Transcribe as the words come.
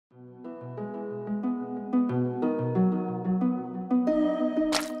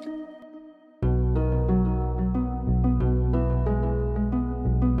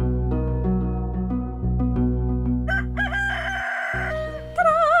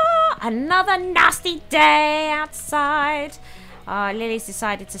another nasty day outside. Lily's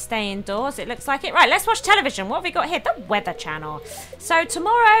decided to stay indoors. It looks like it. Right, let's watch television. What have we got here? The Weather Channel. So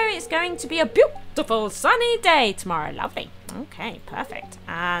tomorrow is going to be a beautiful sunny day tomorrow. Lovely. Okay, perfect.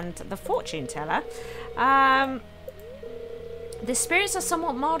 And the fortune teller. The spirits are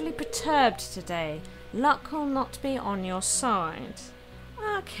somewhat mildly perturbed today. Luck will not be on your side.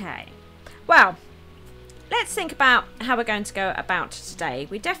 Okay. Well, let's think about how we're going to go about today.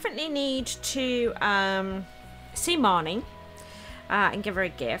 We definitely need to see Marnie. And give her a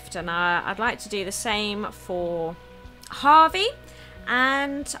gift, and I'd like to do the same for Harvey,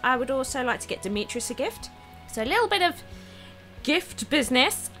 and I would also like to get Demetrius a gift. So a little bit of gift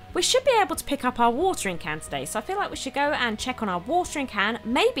business. We should be able to pick up our watering can today, so I feel like we should go and check on our watering can,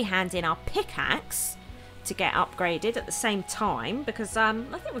 maybe hand in our pickaxe to get upgraded at the same time, because I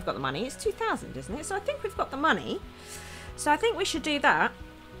think we've got the money. It's 2,000, isn't it? So I think we've got the money, so I think we should do that.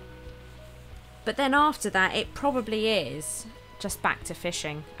 But then after that, it probably is just back to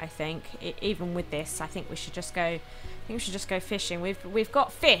fishing. I think even with this, I think we should just go. I think we should just go fishing. We've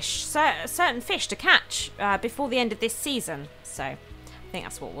got fish, certain fish to catch before the end of this season. So I think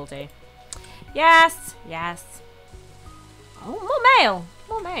that's what we'll do. Yes, yes. Oh, more mail,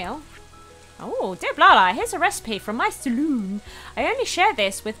 more mail. Oh, dear Blarla, here's a recipe from my saloon. I only share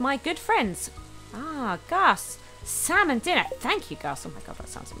this with my good friends. Ah, Gus, salmon dinner. Thank you, Gus. Oh my God, that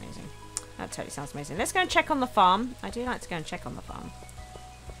sounds amazing. That totally sounds amazing. Let's go and check on the farm. I do like to go and check on the farm.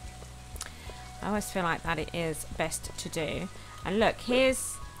 I always feel like that it is best to do. And look,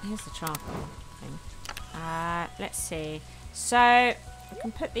 here's the charcoal thing. Let's see. So we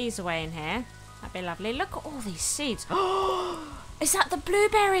can put these away in here. That'd be lovely. Look at all these seeds. Oh, is that the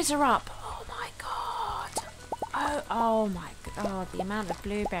blueberries are up? Oh my God. Oh my God. The amount of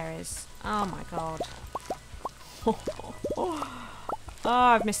blueberries. Oh my God. Oh,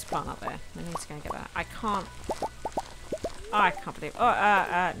 I've missed a plant up there. I need to go and get that. I can't. Oh, I can't believe.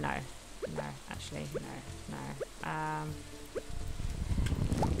 Oh, no. No, actually, no.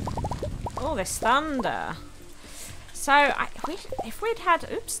 Oh, this thunder. So, if we'd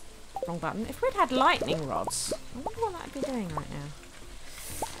had. Oops, wrong button. If we'd had lightning rods, I wonder what that'd be doing right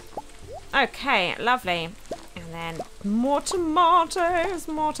now. Okay, lovely. And then more tomatoes,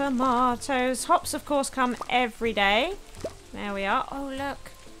 more tomatoes. Hops, of course, come every day. There we are. Oh,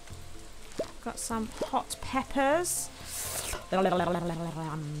 look. Got some hot peppers.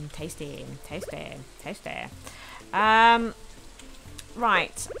 Tasty, tasty, tasty.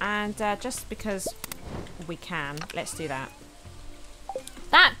 Right, and just because we can, let's do that.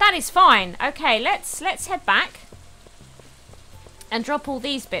 That is fine. Okay, let's head back and drop all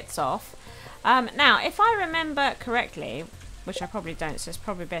these bits off. Now, if I remember correctly, which I probably don't, so it's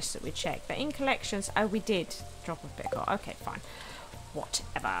probably best that we check. But in collections, oh, we did drop a bit. Okay, fine.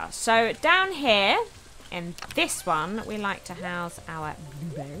 Whatever. So down here, in this one, we like to house our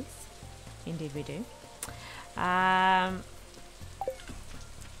blueberries. Indeed we do. And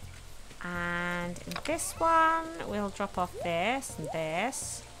in this one, we'll drop off this and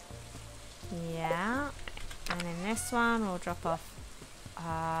this. Yeah. And in this one, we'll drop off,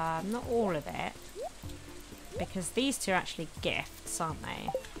 not all of it. Because these two are actually gifts, aren't they?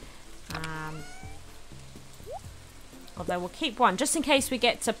 Although we'll keep one, just in case we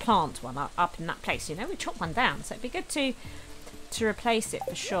get to plant one up in that place. You know, we chopped one down, so it'd be good to replace it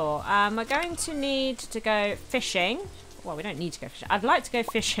for sure. We're going to need to go fishing. Well, we don't need to go fishing. I'd like to go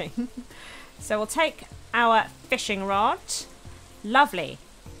fishing. So we'll take our fishing rod. Lovely.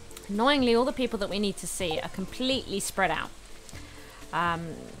 Annoyingly, all the people that we need to see are completely spread out. I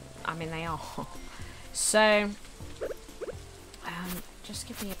mean, they are. So, just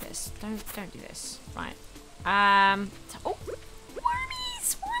give me a bit. Don't do this. Right. Oh,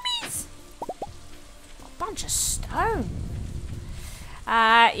 wormies! A bunch of stone.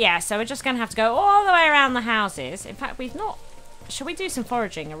 Yeah. So we're just gonna have to go all the way around the houses. In fact, we've not. Shall we do some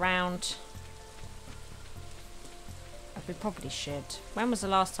foraging around? We probably should. When was the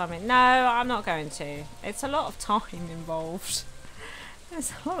last time? No, I'm not going to. It's a lot of time involved.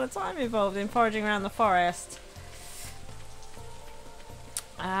 There's a lot of time involved in foraging around the forest.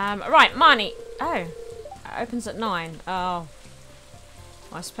 Right, Marnie. Oh, it opens at 9. Oh,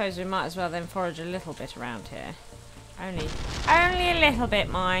 I suppose we might as well then forage a little bit around here. Only a little bit,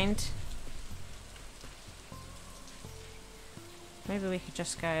 mind. Maybe we could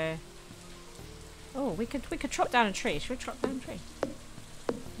just go. Oh, we could chop down a tree. Should we chop down a tree?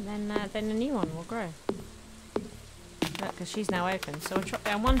 And then a new one will grow. Look, because she's now open. So we'll chop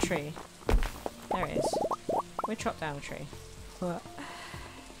down one tree. There it is. We chop down a tree.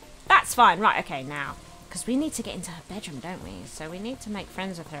 That's fine. Right, okay, now. Because we need to get into her bedroom, don't we? So we need to make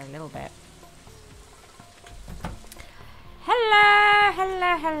friends with her a little bit. Hello,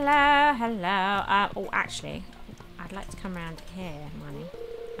 hello, hello, hello. Oh, actually, I'd like to come around here, Money.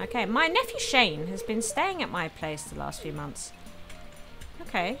 Okay, my nephew Shane has been staying at my place the last few months.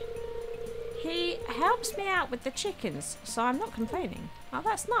 Okay. He helps me out with the chickens, so I'm not complaining. Oh,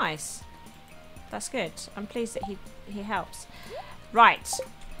 that's nice. That's good. I'm pleased that he helps. Right.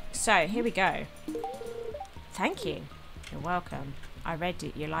 So, here we go. Thank you. You're welcome. I read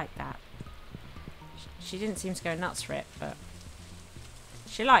it. You like that. She didn't seem to go nuts for it, but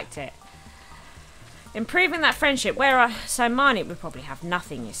she liked it. Improving that friendship. So Marnie would probably have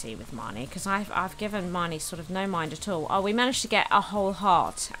nothing, you see, with Marnie, because I've given Marnie sort of no mind at all. Oh, we managed to get a whole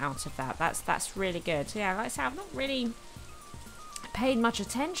heart out of that. That's really good. Yeah, like I said, I've not really paid much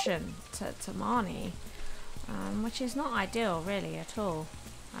attention to Marnie, which is not ideal, really, at all.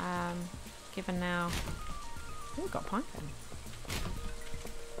 Given now, oh, we've got a pine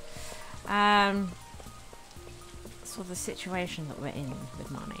cone. Sort of the situation that we're in with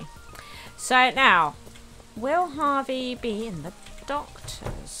Marnie. So now, will Harvey be in the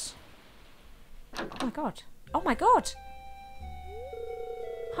doctor's? Oh my god. Oh my god.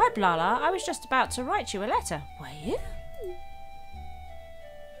 Hi Blarla, I was just about to write you a letter. Were you?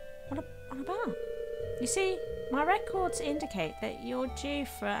 What about? You see, my records indicate that you're due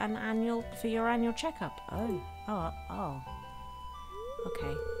for your annual checkup. Oh.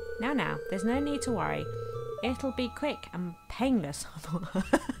 Okay. Now, there's no need to worry. It'll be quick and painless.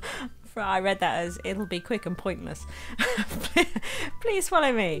 I read that as it'll be quick and pointless. Please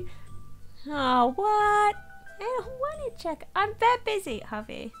follow me. Oh, what? I don't want to check. I'm very busy,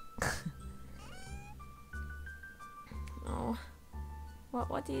 Harvey. Oh.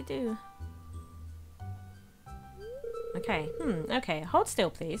 What do you do? Okay. Okay. Hold still,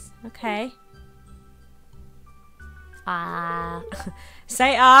 please. Okay.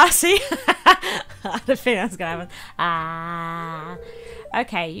 Say see? I had a feeling that's gonna happen.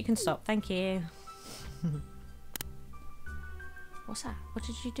 Okay, you can stop. Thank you. What's that? What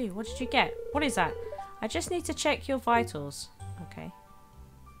did you do? What did you get? What is that? I just need to check your vitals. Okay.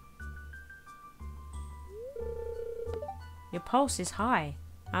 Your pulse is high.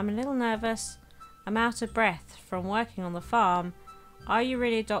 I'm a little nervous. I'm out of breath from working on the farm. Are you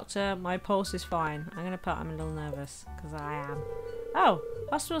really, doctor? My pulse is fine. I'm going to put I'm a little nervous, because I am. Oh,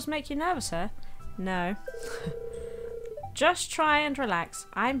 hospitals make you nervous, huh? No. Just try and relax.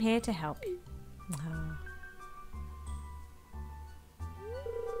 I'm here to help you. Oh.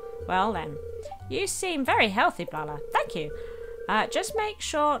 Well then, you seem very healthy, Blarla. Thank you. Just make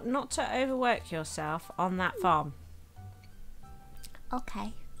sure not to overwork yourself on that farm.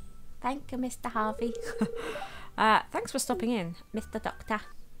 Okay. Thank you, Mr. Harvey. Thanks for stopping in, Mr. Doctor.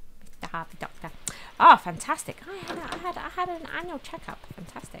 Mr. Harvey Doctor. Oh, fantastic. I had an annual checkup.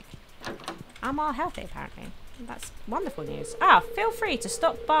 Fantastic. I'm all healthy, apparently. That's wonderful news. Feel free to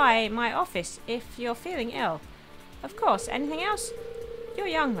stop by my office if you're feeling ill. Of course. Anything else? You're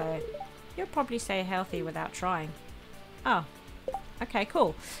young, though. You'll probably stay healthy without trying. Oh. Okay,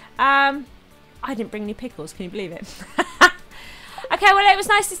 cool. I didn't bring any pickles. Can you believe it? Okay, well, it was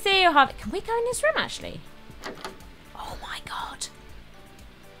nice to see you, Harvey. Can we go in this room, actually? Oh, my God.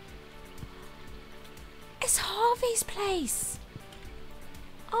 It's Harvey's place.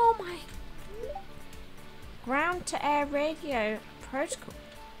 Oh, my. Ground-to-air radio protocol.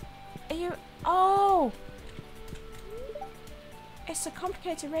 Are you... Oh. It's a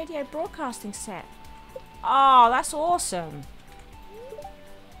complicated radio broadcasting set. Oh, that's awesome.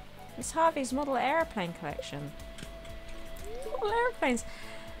 It's Harvey's model aeroplane collection. Model aeroplanes.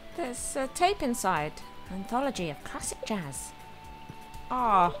 There's a tape inside. Anthology of classic jazz.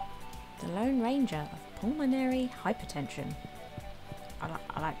 Ah, the Lone Ranger of pulmonary hypertension.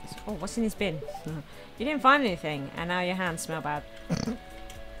 I like this. Oh, what's in his bin? You didn't find anything, and now your hands smell bad.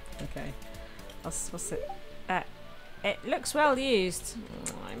 Okay. What's it? It looks well used.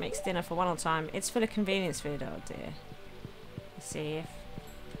 Oh, it makes dinner for one all time. It's full of convenience food. Oh dear. Let's see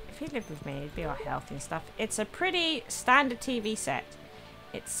if he lived with me, he'd be all healthy and stuff. It's a pretty standard TV set.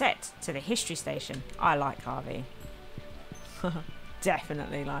 It's set to the History Station. I like Harvey.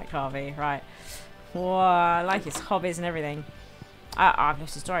 Definitely like Harvey. Right. Whoa, I like his hobbies and everything. I've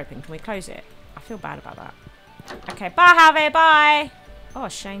left his door open. Can we close it? I feel bad about that. Okay, bye Harvey, bye! Oh,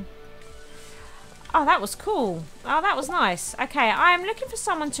 shame. Oh, that was cool. Oh, that was nice. Okay, I am looking for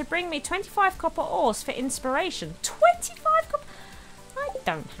someone to bring me 25 copper ores for inspiration. 25 copper? I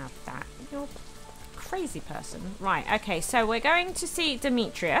don't have that. You're a crazy person. Right, okay, so we're going to see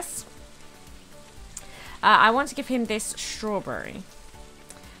Demetrius. I want to give him this strawberry.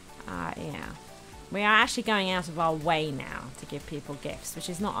 Yeah. We are actually going out of our way now to give people gifts, which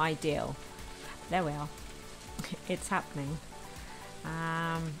is not ideal. There we are. It's happening.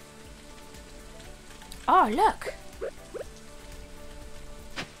 Oh, look!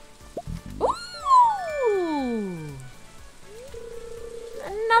 Ooh!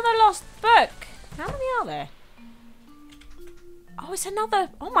 Another lost book! How many are there? Oh, it's another...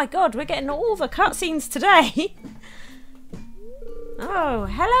 Oh my god, we're getting all the cutscenes today! Oh,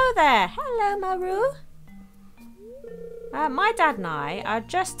 hello there! Hello, Maru! My dad and I are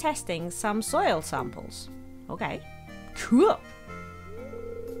just testing some soil samples. Okay. Cool!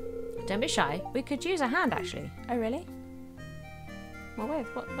 Don't be shy. We could use a hand, actually. Oh, really? Well, wait.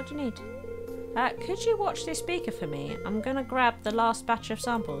 What do you need? Could you watch this beaker for me? I'm going to grab the last batch of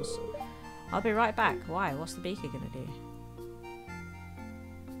samples. I'll be right back. Why? What's the beaker going to do?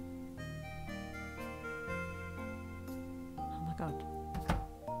 Oh, my God.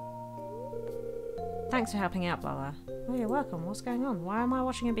 Thanks for helping out, Blarla. Oh, you're welcome. What's going on? Why am I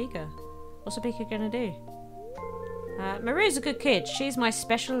watching a beaker? What's a beaker going to do? Maru's a good kid. She's my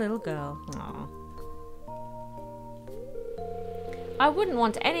special little girl. Aww. I wouldn't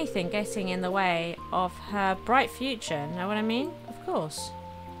want anything getting in the way of her bright future. Know what I mean? Of course.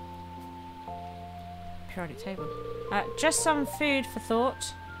 Periodic table. Just some food for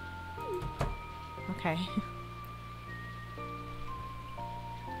thought. Okay.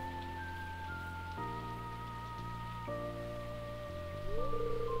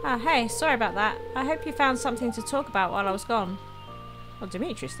 Oh, hey, sorry about that. I hope you found something to talk about while I was gone. Well,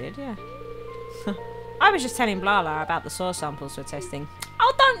 Demetrius did, yeah. I was just telling Blarla about the soil samples we're testing.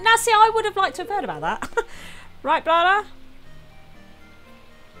 Oh, don't! Now, see, I would have liked to have heard about that. Right, Blarla?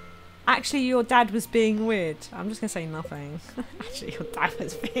 Actually, your dad was being weird. I'm just going to say nothing. Actually, your dad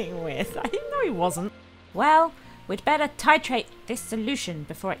was being weird. I didn't know he wasn't. Well, we'd better titrate this solution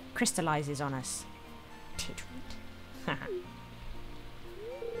before it crystallizes on us.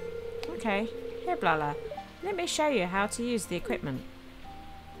 Okay, here, Blarla. Let me show you how to use the equipment.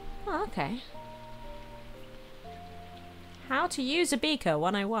 Oh, okay. How to use a beaker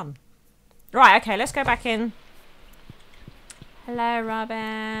 101. Right, okay, let's go back in. Hello,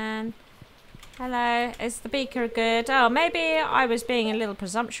 Robin. Hello, is the beaker good? Oh, maybe I was being a little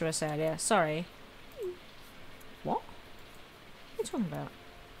presumptuous earlier. Sorry. What? What are you talking about?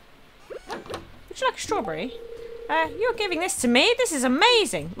 Would you like a strawberry? You're giving this to me? This is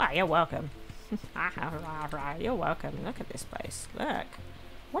amazing. Well, you're welcome. You're welcome. Look at this place. Look.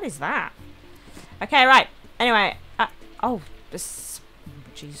 What is that? Okay, right. Anyway. Oh, this...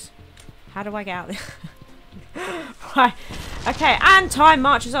 Jeez. How do I get out there? Right. Okay, and time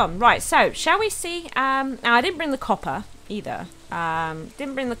marches on. Right, so, shall we see... now, I didn't bring the copper, either.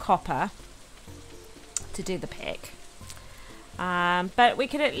 Didn't bring the copper to do the pick. But we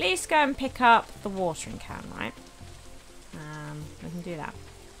could at least go and pick up the watering can, right? We can do that.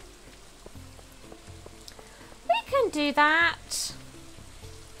 We can do that.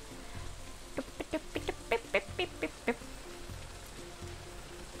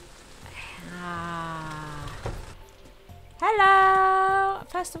 Hello!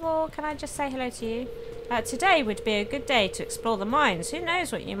 First of all, can I just say hello to you? Today would be a good day to explore the mines. Who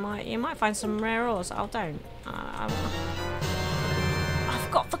knows what you might find some rare ores. Oh, don't. I've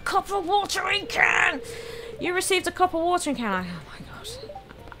got the copper watering can! You received a copper watering can. Oh my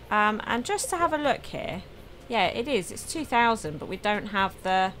god. And just to have a look here. Yeah, it is. It's 2,000, but we don't have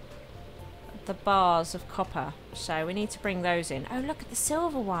the bars of copper. So we need to bring those in. Oh, look at the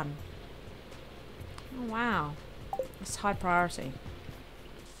silver one. Oh, wow. It's high priority.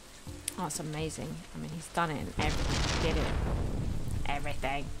 Oh, it's amazing. I mean, he's done it and everything. He did it.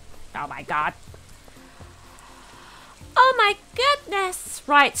 Everything. Oh my god. Oh my goodness!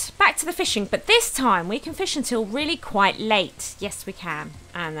 Right, back to the fishing, but this time we can fish until really quite late. Yes, we can,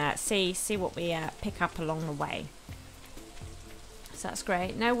 and see what we pick up along the way. So that's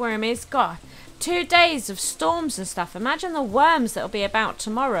great. No wormies. God, 2 days of storms and stuff. Imagine the worms that'll be about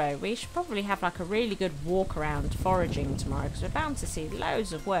tomorrow. We should probably have like a really good walk around foraging tomorrow because we're bound to see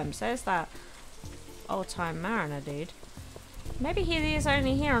loads of worms. There's that old-time mariner dude. Maybe he is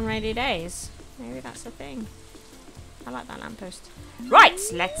only here on rainy days. Maybe that's the thing. I like that lamppost. Right,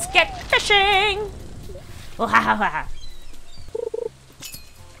 let's get fishing! Wow.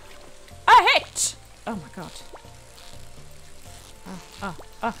 A hit! Oh my god. Oh.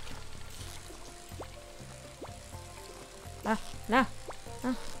 No.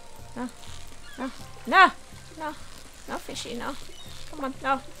 No fishy, no. Come on,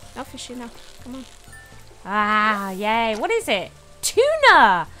 no fishy, no. Come on. Ah, yay. What is it?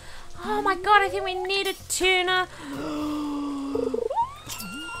 Tuna! Oh my god, I think we need a tuna.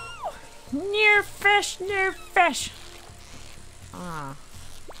 No! New fish, new fish. Ah.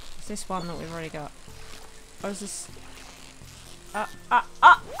 Is this one that we've already got? Or is this...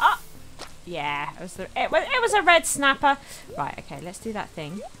 Yeah, it was a red snapper. Right, okay, let's do that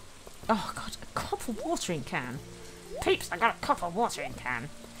thing. Oh, God, a copper watering can. Peeps, I got a copper watering can.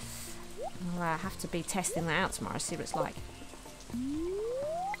 I'll have to be testing that out tomorrow, see what it's like.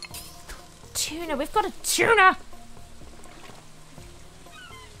 Tuna, we've got a tuna!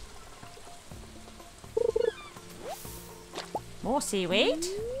 More seaweed.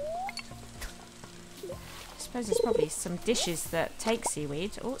 I suppose there's probably some dishes that take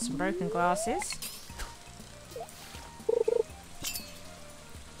seaweed. Oh, some broken glasses.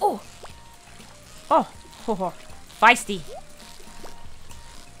 Oh! Oh! Oh! Feisty!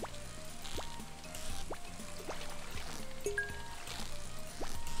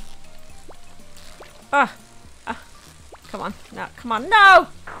 Oh! Come on. No, come on. No!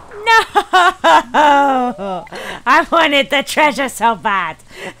 No! I wanted the treasure so bad.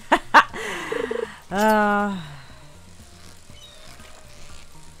 I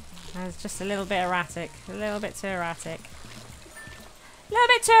was just a little bit erratic. A little bit too erratic. A little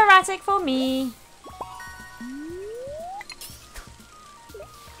bit too erratic for me.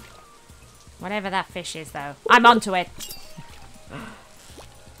 Whatever that fish is, though. I'm onto it.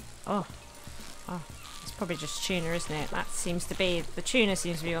 Oh. Oh. It's probably just tuna, isn't it? That seems to be... The tuna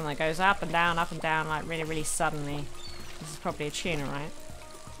seems to be one that goes up and down, like really, really suddenly. This is probably a tuna, right?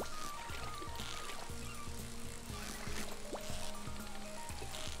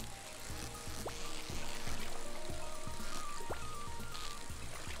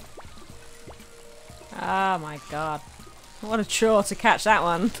 Oh my god. What a chore to catch that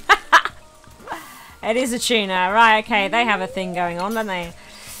one. It is a tuna. Right, okay, they have a thing going on, don't they?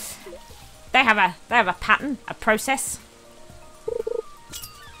 They have a pattern, a process.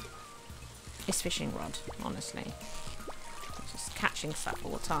 This fishing rod, honestly. Just catching stuff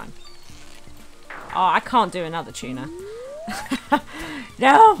all the time. Oh, I can't do another tuna.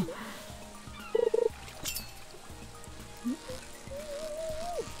 No!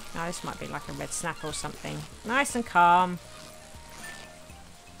 Oh, this might be like a red snapper or something. Nice and calm.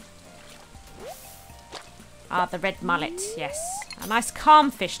 Ah, the red mullet, yes. A nice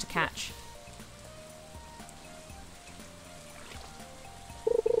calm fish to catch.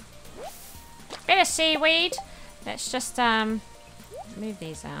 Bit of seaweed. Let's just move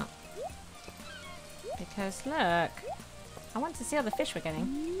these out. Because look, I want to see all the fish we're getting.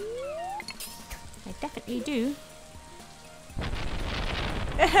 I definitely do.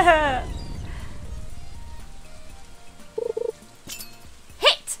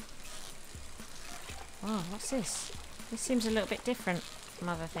 Hit! Oh, what's this? This seems a little bit different from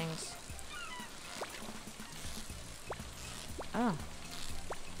other things. Oh.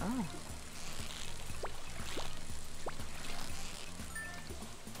 Oh.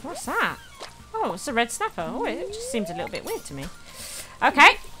 What's that? Oh, it's a red snapper. Oh, it just seems a little bit weird to me.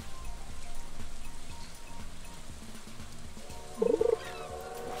 Okay.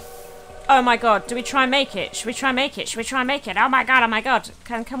 Oh my god, do we try and make it? Should we try and make it? Should we try and make it? Oh my god, oh my god.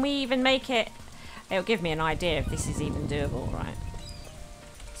 Can we even make it? It'll give me an idea if this is even doable, right?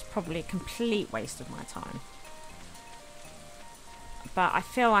 It's probably a complete waste of my time. But I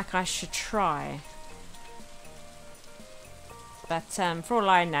feel like I should try. But for all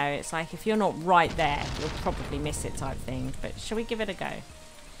I know, it's like if you're not right there, you'll probably miss it type thing. But shall we give it a go?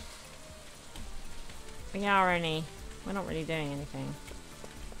 We're not really doing anything.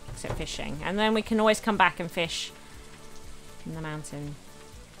 Except fishing. And then we can always come back and fish in the mountain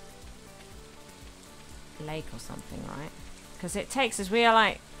lake or something, right? Because it takes us, we are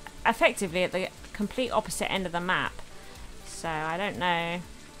like effectively at the complete opposite end of the map. So I don't know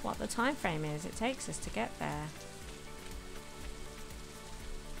what the time frame is it takes us to get there.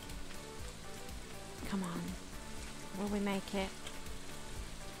 Come on. Will we make it?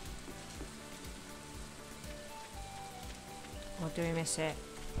 Or do we miss it?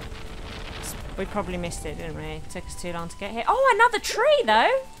 We probably missed it, didn't we? It took us too long to get here. Oh, another tree,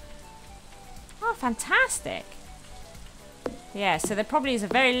 though! Oh, fantastic. Yeah, so there probably is a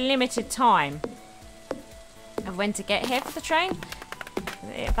very limited time of when to get here for the train.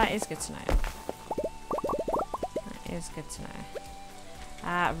 That is good to know. That is good to know.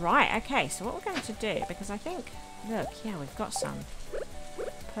 Right, okay, so what we're going to do, because I think, look, yeah, we've got some.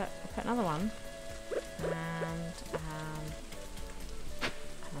 Put another one. And,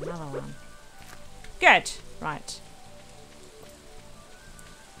 another one. Good. Right.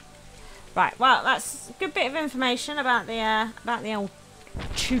 Right. Well, that's a good bit of information about the old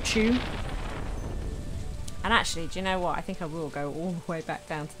choo-choo. And actually, do you know what? I think I will go all the way back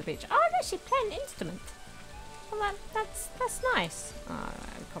down to the beach. Oh, actually play an instrument. Well, that's nice. Oh,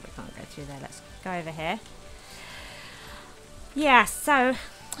 we probably can't go through there. Let's go over here. Yeah, so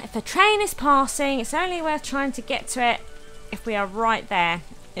if a train is passing, it's only worth trying to get to it if we are right there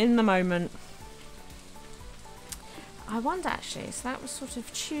in the moment. I wonder actually, so that was sort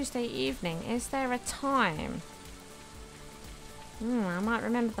of Tuesday evening. Is there a time? I might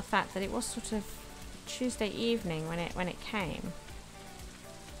remember the fact that it was sort of Tuesday evening when it came.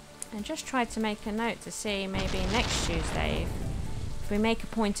 And just tried to make a note to see maybe next Tuesday if we make a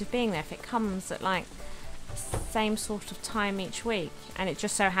point of being there, if it comes at like the same sort of time each week. And it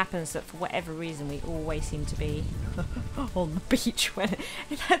just so happens that for whatever reason we always seem to be on the beach when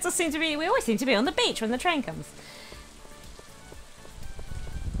it does seem to be, we always seem to be on the beach when the train comes.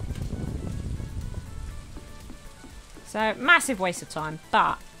 So, massive waste of time,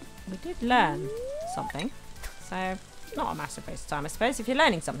 but we did learn something. So, not a massive waste of time, I suppose, if you're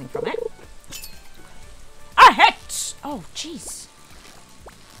learning something from it. I hit! Oh, jeez.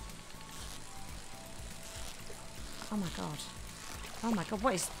 Oh my god. Oh my god,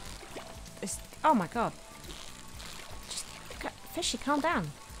 what is this? Oh my god. Just, fishy, calm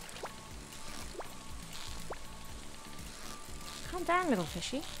down. Calm down, little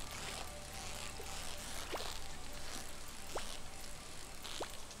fishy.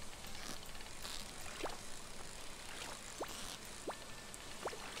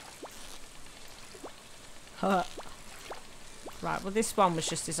 Right, well this one was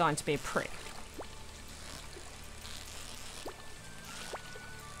just designed to be a prick.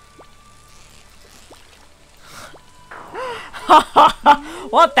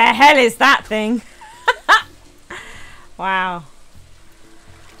 What the hell is that thing? Wow.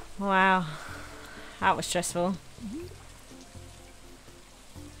 Wow. That was stressful.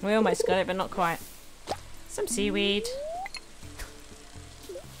 We almost got it, but not quite. Some seaweed.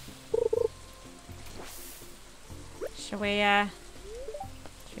 Shall we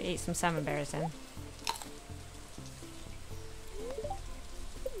eat some salmon berries then?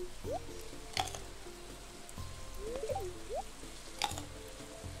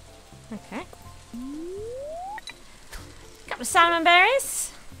 Okay. Couple of salmon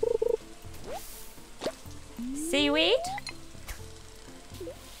berries. Seaweed.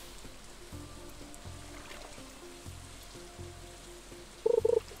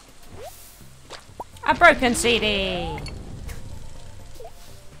 A broken CD.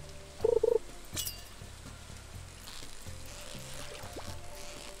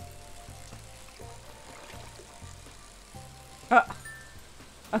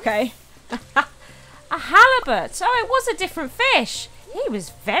 Okay. A halibut. Oh, it was a different fish. He was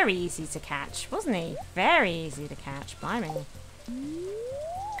very easy to catch, wasn't he? Very easy to catch. Blimey.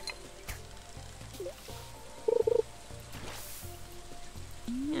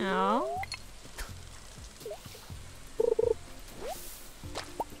 Oh.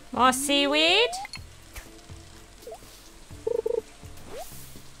 More seaweed.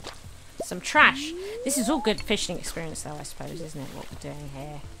 Some trash. This is all good fishing experience though, I suppose, isn't it, what we're doing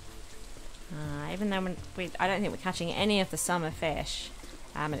here? Even though I don't think we're catching any of the summer fish,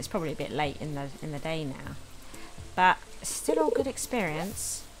 and it's probably a bit late in the day now, but still all good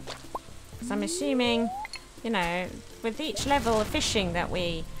experience. Because I'm assuming, you know, with each level of fishing that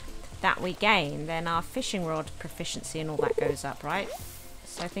we gain, then our fishing rod proficiency and all that goes up, right?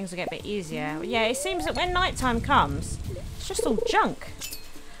 So things will get a bit easier. But yeah, it seems that when nighttime comes, it's just all junk.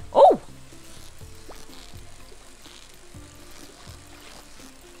 Oh!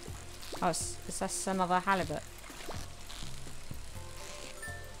 Oh, is this another halibut?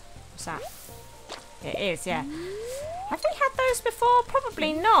 What's that? It is, yeah. Have we had those before?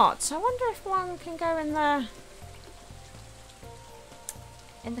 Probably not. I wonder if one can go in the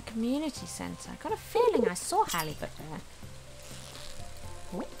community centre. I got a feeling I saw halibut there.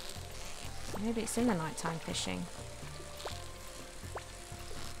 Oh. Maybe it's in the nighttime fishing.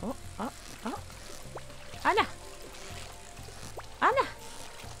 Oh, oh, oh. Anna! Anna!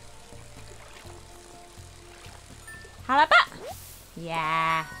 Halibut!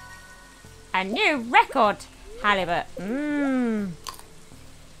 Yeah. A new record! Halibut. Mmm.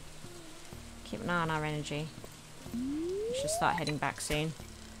 Keep an eye on our energy. We should start heading back soon.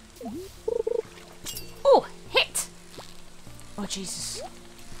 Oh! Hit! Oh, Jesus.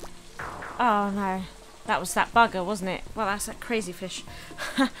 Oh, no. That was that bugger, wasn't it? Well, that's that crazy fish.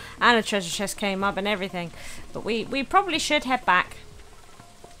 And a treasure chest came up and everything. But we probably should head back.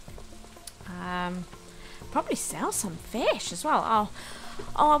 Probably sell some fish as well.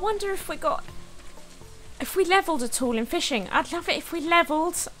 Oh, I wonder if we leveled at all in fishing. I'd love it if we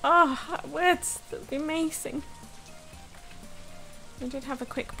leveled. Oh, words. That would be amazing. We did have a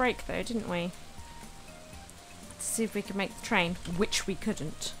quick break though, didn't we? To see if we could make the train, which we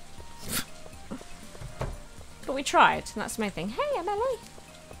couldn't. But we tried, and that's my thing. Hey, Emily!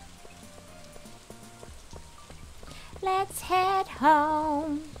 Let's head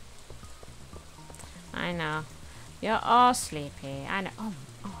home. I know. You're all sleepy. I know. Oh,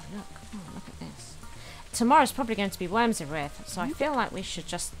 look. Oh, look at this. Tomorrow's probably going to be worms everywhere, so I feel like we should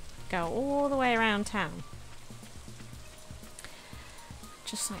just go all the way around town.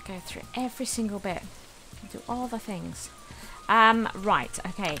 Just like go through every single bit. Do all the things. Right,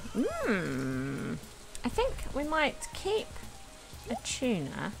 okay. I think we might keep a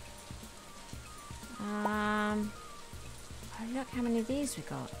tuna. Oh, look how many of these we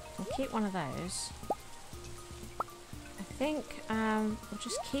got. We'll keep one of those. I think we'll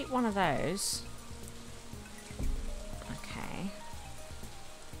just keep one of those. Okay.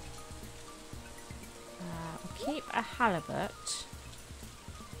 We'll keep a halibut.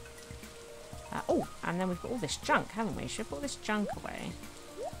 Oh, and then we've got all this junk, haven't we? Should we put all this junk away?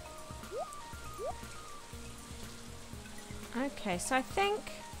 Okay, so I think...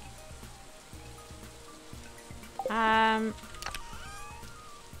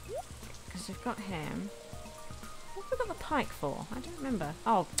 because we've got him. What have we got the pike for? I don't remember.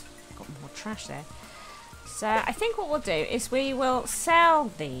 Oh, got more trash there. So I think what we'll do is we will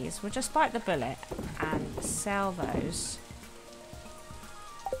sell these. We'll just bite the bullet and sell those.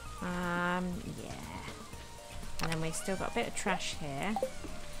 Yeah. And then we've still got a bit of trash here.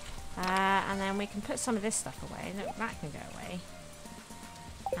 And then we can put some of this stuff away. Look, that can go away.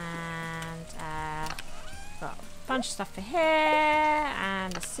 And got a bunch of stuff for here.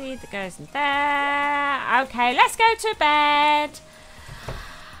 And a seed that goes in there. Okay, let's go to bed.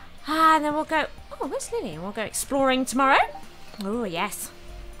 And then we'll go... Oh, where's Lily? And we'll go exploring tomorrow. Oh, yes.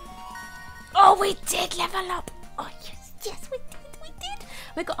 Oh, we did level up. Oh, yes, yes, we did.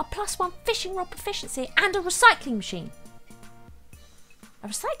 We got a +1 fishing rod proficiency and a recycling machine. A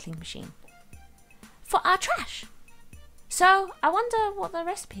recycling machine for our trash. So I wonder what the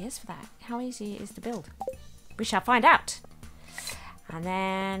recipe is for that. How easy it is to build. We shall find out. And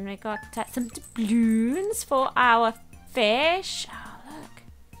then we got some doubloons for our fish. Oh, look.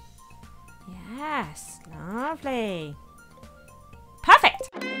 Yes, lovely. Perfect.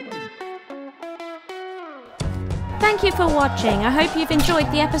 Thank you for watching. I hope you've enjoyed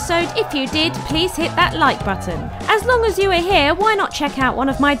the episode. If you did, please hit that like button. As long as you are here, why not check out one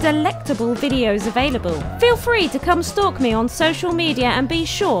of my delectable videos available? Feel free to come stalk me on social media and be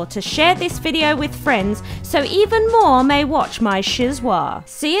sure to share this video with friends so even more may watch my schizwa.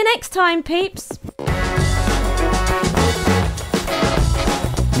 See you next time, peeps.